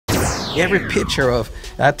every picture of,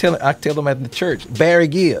 I tell them at the church, Barry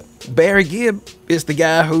Gibb. Barry Gibb is the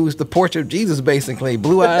guy who's the portrait of Jesus, basically.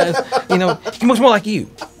 Blue eyes, he looks more like you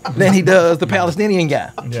than he does the Palestinian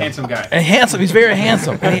guy. Yeah. Handsome guy. And handsome, he's very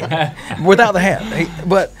handsome. Without the hat.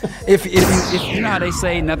 But if you know how they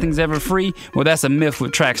say nothing's ever free? Well, that's a myth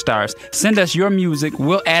with Trackstarz. Send us your music.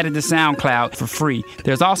 We'll add it to SoundCloud for free.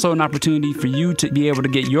 There's also an opportunity for you to be able to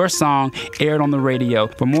get your song aired on the radio.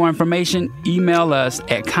 For more information, email us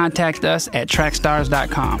at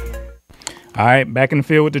contactus@trackstarz.com. All right, back in the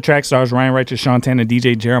field with the Trackstarz. Ryan Righteous, SEANTANA,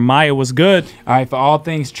 DJ Jeremiah. Was good. All right, for all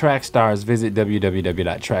things Trackstarz, visit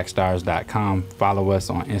www.trackstarz.com. Follow us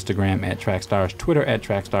on Instagram at Trackstarz, Twitter at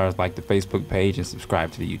Trackstarz, like the Facebook page, and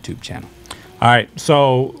subscribe to the YouTube channel. All right,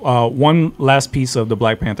 so one last piece of the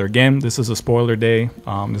Black Panther. Again, this is a spoiler day.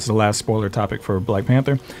 This is the last spoiler topic for Black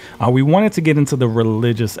Panther. We wanted to get into the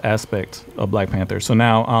religious aspect of Black Panther. So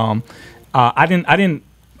now, I didn't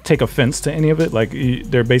take offense to any of it. Like,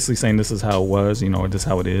 they're basically saying this is how it was, or this is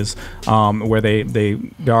how it is. Where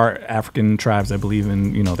there are African tribes that believe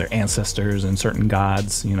in, their ancestors and certain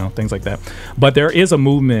gods, things like that. But there is a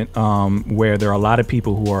movement where there are a lot of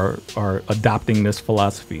people who are adopting this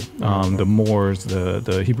philosophy. The Moors,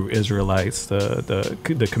 the Hebrew Israelites, the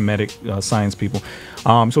Kemetic science people.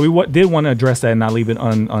 So we did want to address that and not leave it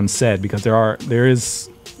unsaid, because there is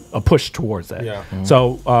a push towards that. Yeah. Mm-hmm.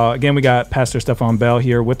 So again, we got Pastor Stefan Bell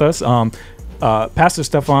here with us. Pastor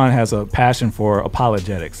Stefan has a passion for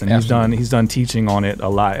apologetics, and he's done teaching on it a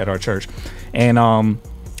lot at our church. And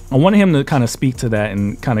I wanted him to kind of speak to that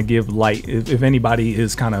and kind of give light if anybody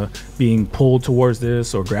is kind of being pulled towards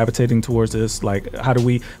this or gravitating towards this. Like, how do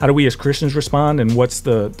we as Christians respond, and what's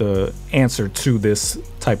the answer to this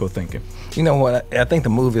type of thinking? You know what? I think the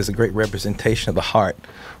movie is a great representation of the heart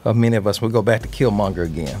of many of us. We'll go back to Killmonger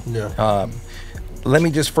again. Yeah. Let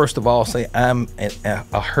me just first of all say I'm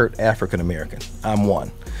a hurt African American. I'm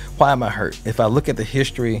one. Why am I hurt? If I look at the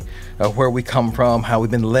history of where we come from, how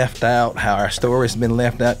we've been left out, how our stories have been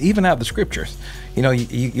left out, even out of the scriptures.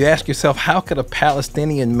 You ask yourself, how could a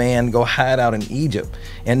Palestinian man go hide out in Egypt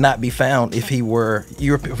and not be found if he were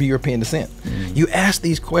of European descent? Mm-hmm. You ask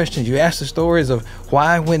these questions. You ask the stories of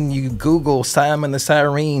why, when you Google Simon the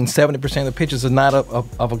Cyrene, 70% of the pictures are not of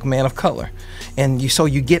a man of color. And so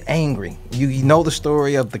you get angry. You know the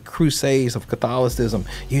story of the Crusades of Catholicism.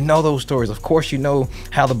 You know those stories. Of course, you know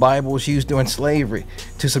how the Bible was used during slavery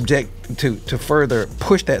to further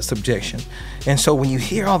push that subjection. And so when you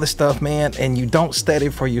hear all this stuff, man, and you don't study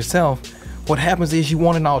for yourself, what happens is you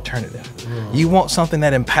want an alternative. You want something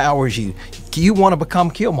that empowers you. You want to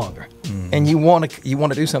become Killmonger. And you want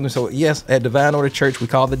to do something. So yes, at Divine Order Church, we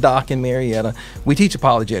call the Doc in Marietta, we teach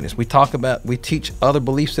apologetics. We teach other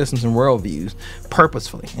belief systems and worldviews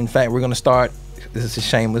purposefully. In fact, we're going to start. This is a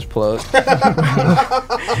shameless plug.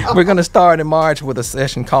 We're going to start in March with a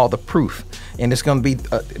session called The Proof. And it's going to be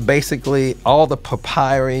basically all the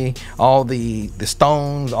papyri, all the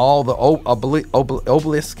stones, all the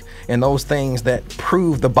obelisk, and those things that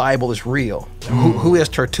prove the Bible is real. Who is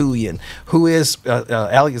Tertullian? Who is Clement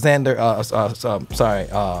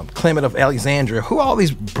of Alexandria? Who are all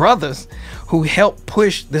these brothers who helped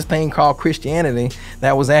push this thing called Christianity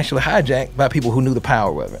that was actually hijacked by people who knew the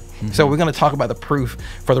power of it? Mm-hmm. So we're going to talk about the proof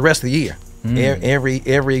for the rest of the year. Every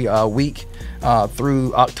week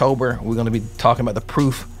through October, we're going to be talking about the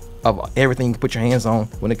proof of everything you can put your hands on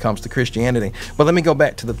when it comes to Christianity. But let me go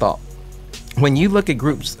back to the thought. When you look at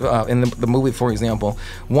groups in the movie, for example,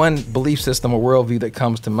 one belief system or worldview that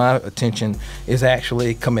comes to my attention is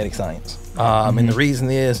actually Kemetic science. And the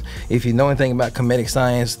reason is, if you know anything about Kemetic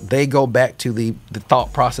science, they go back to the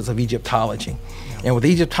thought process of Egyptology. And with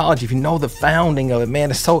Egyptology, if you know the founding of it,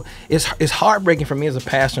 man, it's heartbreaking for me as a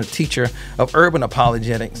pastor and teacher of urban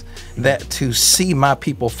apologetics that to see my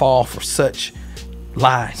people fall for such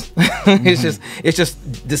lies. It's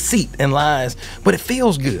just deceit and lies, but it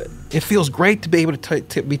feels good. It feels great to be able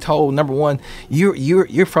to be told, number one, you're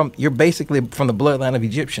basically from the bloodline of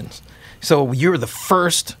Egyptians. So you're the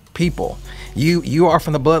first people. You are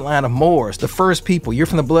from the bloodline of Moors, the first people. You're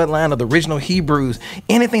from the bloodline of the original Hebrews.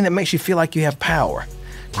 Anything that makes you feel like you have power.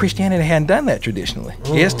 Christianity hadn't done that traditionally.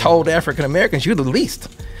 It's told African Americans, you're the least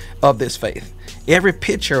of this faith. Every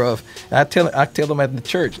picture of, I tell them at the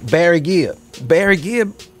church, Barry Gibb. Barry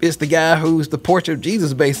Gibb is the guy who's the portrait of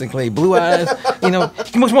Jesus, basically. Blue eyes, he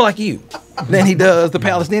looks more like you than he does the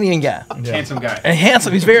Palestinian guy. Yeah. Handsome guy. And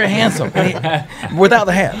handsome, he's very handsome, without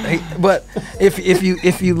the hat. But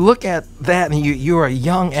if you look at that and you're a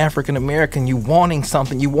young African American, you wanting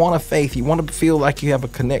something, you want a faith, you want to feel like you have a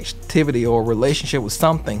connectivity or a relationship with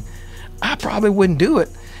something, I probably wouldn't do it.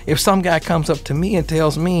 if some guy comes up to me and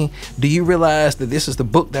tells me, do you realize that this is the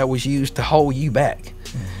book that was used to hold you back?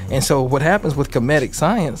 And so what happens with Kemetic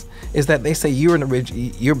science is that they say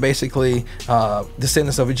you're basically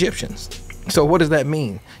descendants of Egyptians. So what does that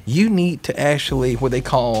mean? You need to actually, what they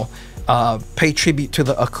call, pay tribute to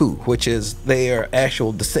the Aku, which is their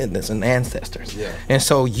actual descendants and ancestors. Yeah. And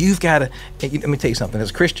so you've got to, let me tell you something, as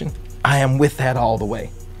a Christian, I am with that all the way,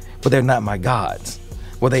 but they're not my gods.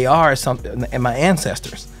 What they are is something, and my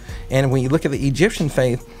ancestors. And when you look at the Egyptian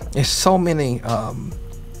faith, there's so many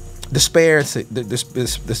there's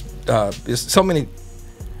so many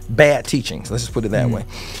bad teachings, let's just put it that way,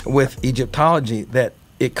 with Egyptology, that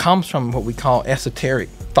it comes from what we call esoteric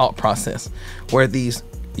thought process, where these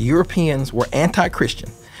Europeans were anti-Christian.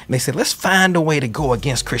 And they said, let's find a way to go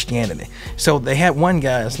against Christianity. So they had one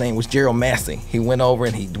guy, his name was Jeremiah. He went over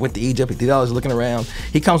and he went to Egypt. He did all his looking around.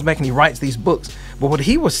 He comes back and he writes these books. But what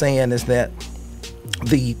he was saying is that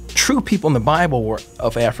the true people in the Bible were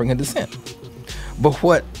of African descent. But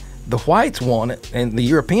what the whites wanted, and the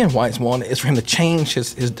European whites wanted, is for him to change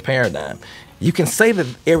his paradigm. You can say that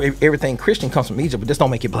everything Christian comes from Egypt, but just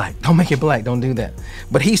don't make it black. Don't make it black. Don't do that.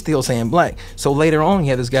 But he's still saying black. So later on,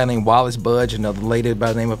 you had this guy named Wallace Budge, another lady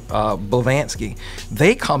by the name of Blavatsky.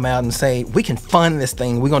 They come out and say, we can fund this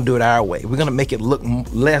thing. We're going to do it our way. We're going to make it look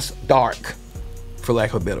less dark, for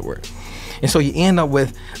lack of a better word. And so you end up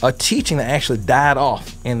with a teaching that actually died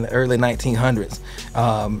off in the early 1900s.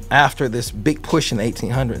 After this big push in the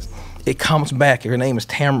 1800s, it comes back. Her name is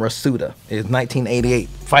Tamara Suda. It's 1988.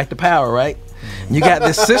 Fight the power, right? You got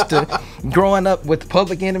this sister growing up with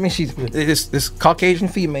Public Enemy. She's this Caucasian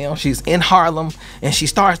female. She's in Harlem, and she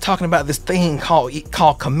starts talking about this thing called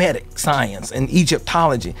Kemetic science and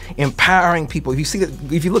Egyptology, empowering people.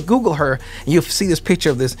 If you Google her, you'll see this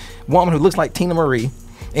picture of this woman who looks like Tina Marie,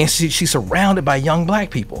 and she's surrounded by young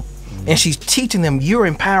black people, and she's teaching them, you're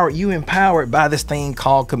empowered by this thing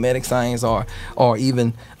called Kemetic science or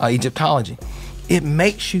even Egyptology. It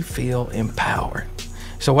makes you feel empowered.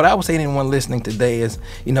 So what I would say to anyone listening today is,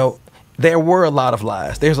 there were a lot of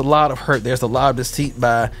lies. There's a lot of hurt. There's a lot of deceit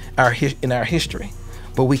in our history.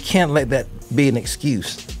 But we can't let that be an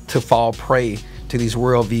excuse to fall prey to these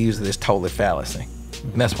worldviews that is totally fallacy.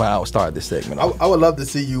 And that's why I would start this segment. I would love to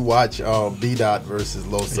see you watch B-Dot versus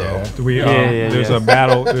Loso. Yeah. There's a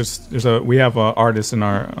battle. We have an artist on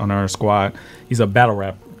our squad. He's a battle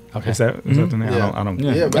rapper. Okay. Is that the name? Yeah. I don't.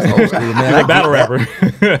 Yeah, that's old school, man. He's a battle rapper.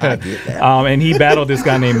 I get that. And he battled this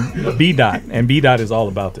guy named B-Dot, and B-Dot is all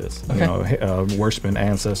about this, worshiping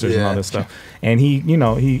ancestors and all this stuff. And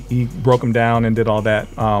he broke him down and did all that.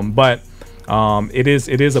 But it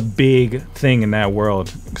is a big thing in that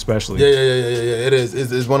world, especially. Yeah. It is.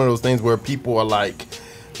 It's one of those things where people are like,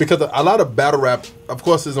 because a lot of battle rap, of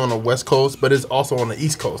course, is on the West Coast, but it's also on the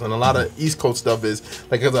East Coast, and a lot of East Coast stuff is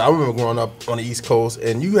like. Cause I remember growing up on the East Coast,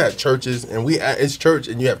 and you had churches, and it's church,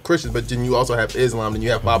 and you have Christians, but then you also have Islam, and you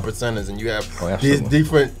have 5%ers, and you have these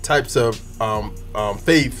different types of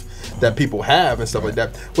faith that people have and stuff like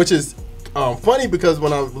that, which is funny because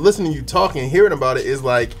when I'm listening to you talking and hearing about it, is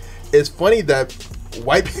like it's funny that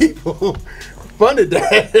white people funded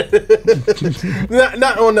that.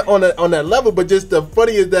 not on that level, but just the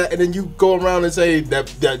funny is that, and then you go around and say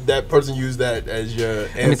that person used that as your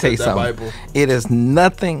answer. Let me tell you something. Bible. It is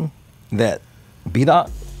nothing that B-Dot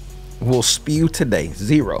will spew today.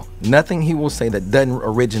 Zero. Nothing he will say that doesn't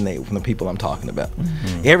originate from the people I'm talking about.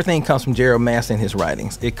 Mm-hmm. Everything comes from Jeremiah in his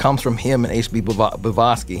writings. It comes from him and H.B.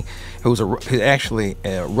 Blavatsky, who's actually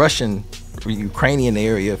a Russian, Ukrainian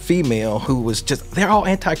area female who was they're all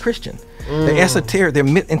anti-Christian. They're esoteric. They're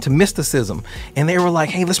into mysticism, and they were like,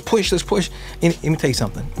 "Hey, let's push." And let me tell you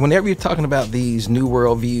something. Whenever you're talking about these new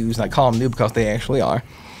world views, and I call them new because they actually are.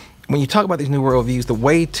 When you talk about these new world views, the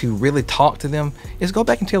way to really talk to them is go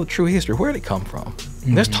back and tell the true history. Where did it come from?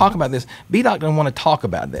 Mm-hmm. Let's talk about this. B-Doc doesn't want to talk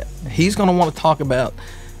about that. He's going to want to talk about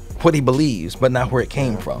what he believes, but not where it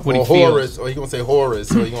came from. Or Horus, or you're gonna say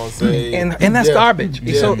Horus, or you're gonna say, and that's garbage.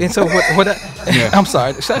 Yeah. So what I'm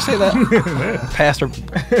sorry, should I say that, Pastor?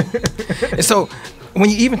 And so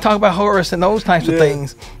when you even talk about Horus and those types of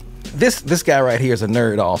things, this guy right here is a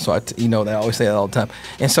nerd. Also, I always say that all the time.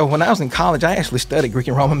 And so when I was in college, I actually studied Greek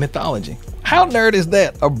and Roman mythology. How nerd is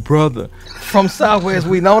that? A brother from Southwest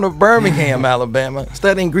Winona, Birmingham, Alabama,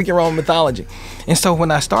 studying Greek and Roman mythology. And so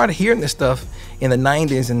when I started hearing this stuff in the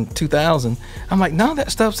 90s and 2000, I'm like, none of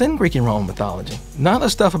that stuff's in Greek and Roman mythology. None of the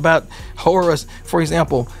stuff about Horus, for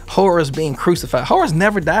example, Horus being crucified. Horus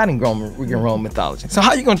never died in Greek and Roman mythology. So how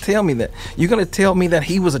are you going to tell me that? You're going to tell me that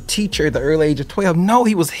he was a teacher at the early age of 12? No,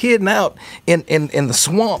 he was hidden out in the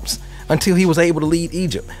swamps until he was able to lead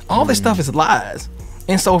Egypt. All this stuff is lies.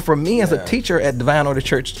 And so for me as a teacher at Divine Order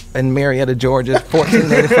Church in Marietta, Georgia,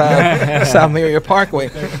 1485 South Marietta Parkway,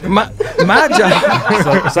 my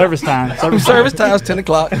job service time. Service time is 10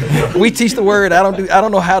 o'clock. We teach the word. I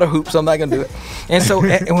don't know how to hoop, so I'm not gonna do it. And so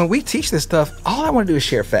and when we teach this stuff, all I want to do is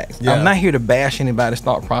share facts. I'm not here to bash anybody's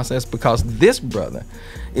thought process, because this brother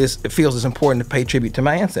feels it's important to pay tribute to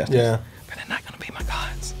my ancestors. Yeah. But they're not gonna be my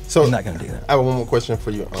gods. So they're not gonna do that. I have one more question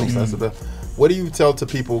for you, Elizabeth. What do you tell to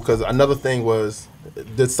people? Because another thing was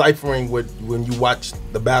deciphering when you watch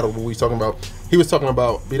the battle. What we talking about? He was talking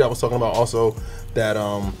about. B-Dot was talking about also that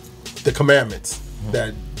the commandments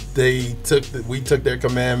that we took their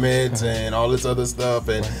commandments and all this other stuff,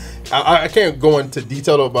 and I can't go into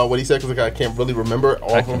detail about what he said because I can't really remember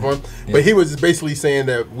all of them. But he was basically saying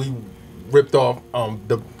that we ripped off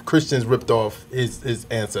the Christians ripped off his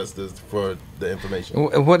ancestors for the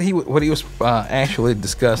information. What he was actually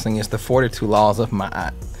discussing is the 42 laws of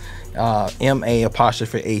Ma'at,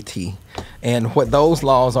 M-A''AT, and what those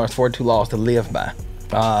laws are is 42 laws to live by.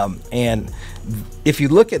 And if you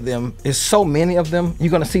look at them, there's so many of them, you're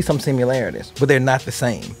going to see some similarities, but they're not the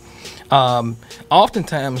same.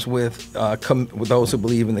 Oftentimes with those who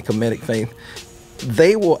believe in the Kemetic faith,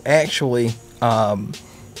 they will actually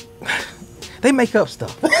they make up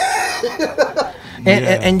stuff.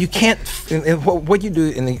 And you can't. And what you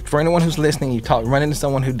do, and for anyone who's listening, you run into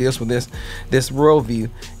someone who deals with this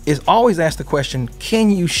worldview, is always ask the question: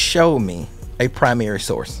 can you show me a primary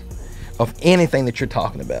source of anything that you're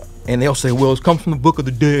talking about? And they'll say, well, it comes from the Book of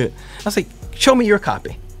the Dead. I say, show me your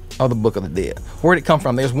copy of the Book of the Dead. Where did it come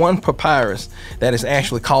from? There's one papyrus that is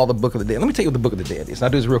actually called the Book of the Dead. Let me tell you what the Book of the Dead is.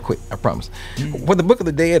 I'll do this real quick, I promise. What the Book of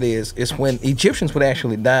the Dead is when Egyptians would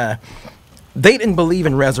actually die, they didn't believe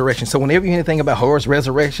in resurrection. So whenever you hear anything about Horus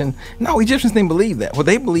resurrection, no, Egyptians didn't believe that. What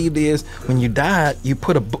they believed is when you died, you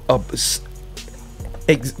put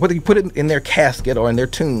whether you put it in their casket or in their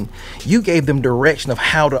tomb, you gave them direction of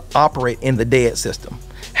how to operate in the dead system,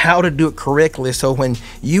 how to do it correctly. So when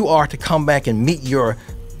you are to come back and meet your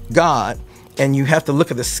God, and you have to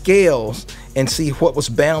look at the scales and see what was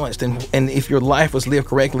balanced, and if your life was lived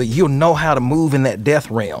correctly, you'll know how to move in that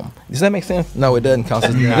death realm. Does that make sense? No, it doesn't, cause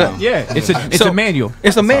it's a manual.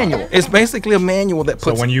 It's a manual. It's basically a manual that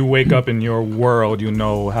puts. So when you wake up in your world, you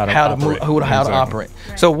know how to operate. How to operate.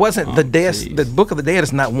 So it wasn't the Book of the Dead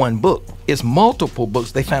is not one book. It's multiple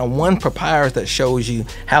books. They found one papyrus that shows you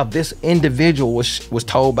how this individual was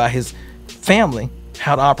told by his family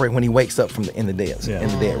how to operate when he wakes up in the dead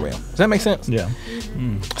realm. Does that make sense? Yeah.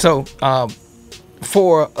 So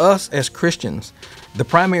for us as Christians, the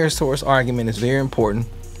primary source argument is very important,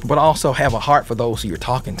 but also have a heart for those who you're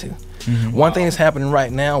talking to. One thing that's happening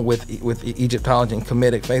right now with Egyptology and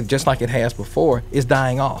Kemetic faith, just like it has before, is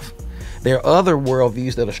dying off. There are other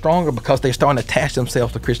worldviews that are stronger because they're starting to attach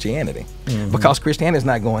themselves to Christianity, because Christianity is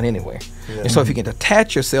not going anywhere. And so if you can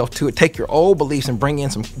attach yourself to it, take your old beliefs and bring in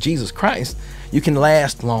some Jesus Christ, you can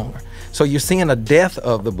last longer. So you're seeing a death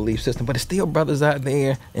of the belief system, but it's still brothers out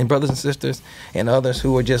there and brothers and sisters and others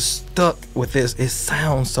who are just stuck with this. It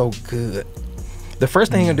sounds so good. The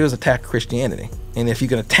first thing you're going to do is attack Christianity. And if you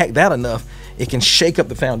can attack that enough, it can shake up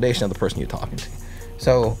the foundation of the person you're talking to.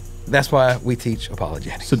 So that's why we teach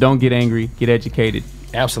apologetics. So don't get angry, get educated.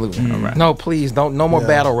 Absolutely. All right. No, please don't. No more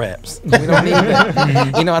battle raps. We don't need that.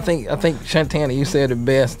 I think SEANTANA, you said it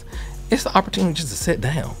best. It's the opportunity just to sit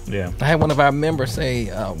down. Yeah. I had one of our members say,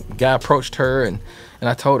 guy approached her and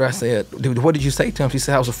I told her, I said, dude, what did you say to him? She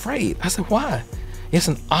said, I was afraid. I said, why? It's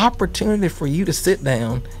an opportunity for you to sit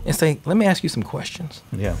down and say, let me ask you some questions.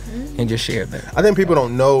 Yeah. And just share that. I think people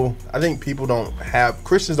don't know. I think people don't have,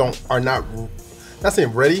 Christians are not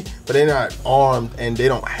saying ready, but they're not armed and they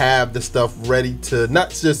don't have the stuff ready to not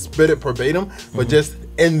just spit it verbatim, but just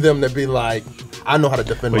in them to be like, I know how to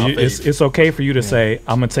defend my faith. It's okay for you to say,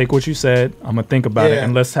 I'm going to take what you said, I'm going to think about it,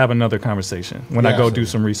 and let's have another conversation when I go do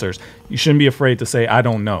some research. You shouldn't be afraid to say, I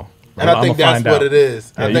don't know. And I think that's what it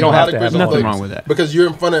is. Yeah, I think you don't have to have nothing wrong with that. Because you're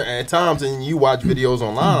in front of, at times, and you watch videos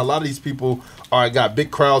online, a lot of these people got big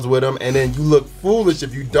crowds with them, and then you look foolish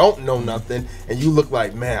if you don't know nothing, and you look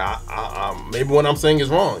like, man, I maybe what I'm saying is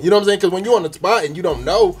wrong. You know what I'm saying? Because when you're on the spot and you don't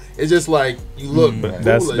know, it's just like you look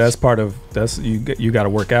foolish. That's part of you got to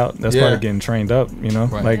work out. That's part of getting trained up.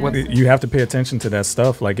 Like you have to pay attention to that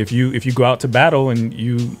stuff. Like if you go out to battle and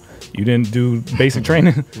you didn't do basic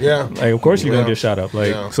training, like of course you're gonna get shot up.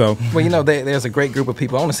 So. Well, there's a great group of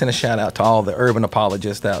people. I want to send a shout out to all the urban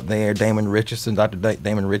apologists out there: Damon Richardson, Dr.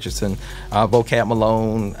 Damon Richardson, Vocab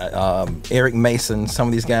Malone, Eric Mason. Some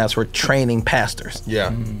of these guys who are training pastors.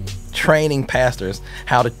 Yeah, training pastors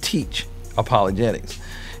how to teach apologetics.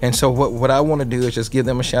 And so what I want to do is just give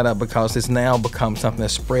them a shout out, because it's now become something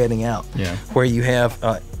that's spreading out. Yeah. Where you have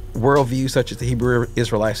worldviews such as the Hebrew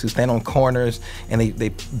Israelites who stand on corners, and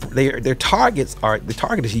their target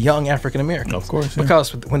is young African Americans. Of course, yeah.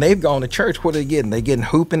 Because when they've gone to church, what are they getting? They're getting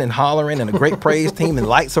hooping and hollering and a great praise team and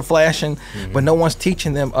lights are flashing, but no one's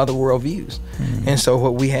teaching them other worldviews. And so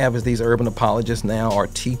what we have is these urban apologists now are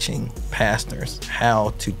teaching pastors how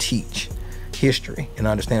to teach history and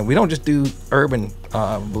understand. We don't just do urban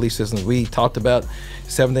belief systems. We talked about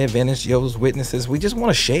Seventh-day Adventists, Jehovah's Witnesses. We just want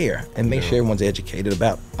to share and make sure everyone's educated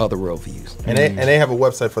about other worldviews. And they have a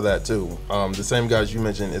website for that too. The same guys you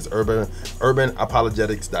mentioned is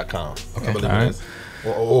urbanapologetics.com. Okay. I believe it is.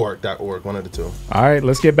 Or org, one of the two. All right,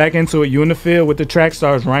 let's get back into it. You in the field with the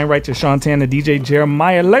Trackstarz, Ryan Wright to SEANTANA, DJ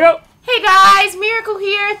Jeremiah. Let go! Hey guys, Miracle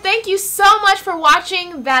here. Thank you so much for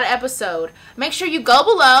watching that episode. Make sure you go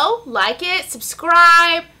below, like it,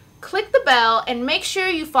 subscribe, click the bell, and make sure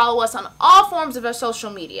you follow us on all forms of our social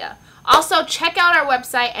media. Also, check out our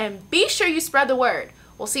website and be sure you spread the word.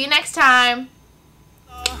 We'll see you next time.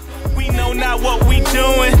 We know not what we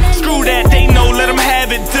doing. Screw that, they know, let them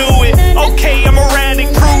have it, do it. Okay, I'm erratic,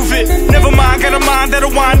 prove it. Never mind, got a mind that'll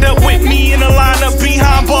wind up with me in a lineup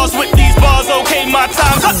behind bars with these bars. Okay, my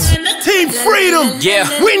time's up. Team Freedom! Yeah.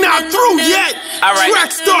 We not through yet! All right.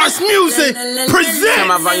 Trackstarz Music presents! Turn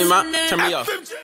my volume up, turn me off.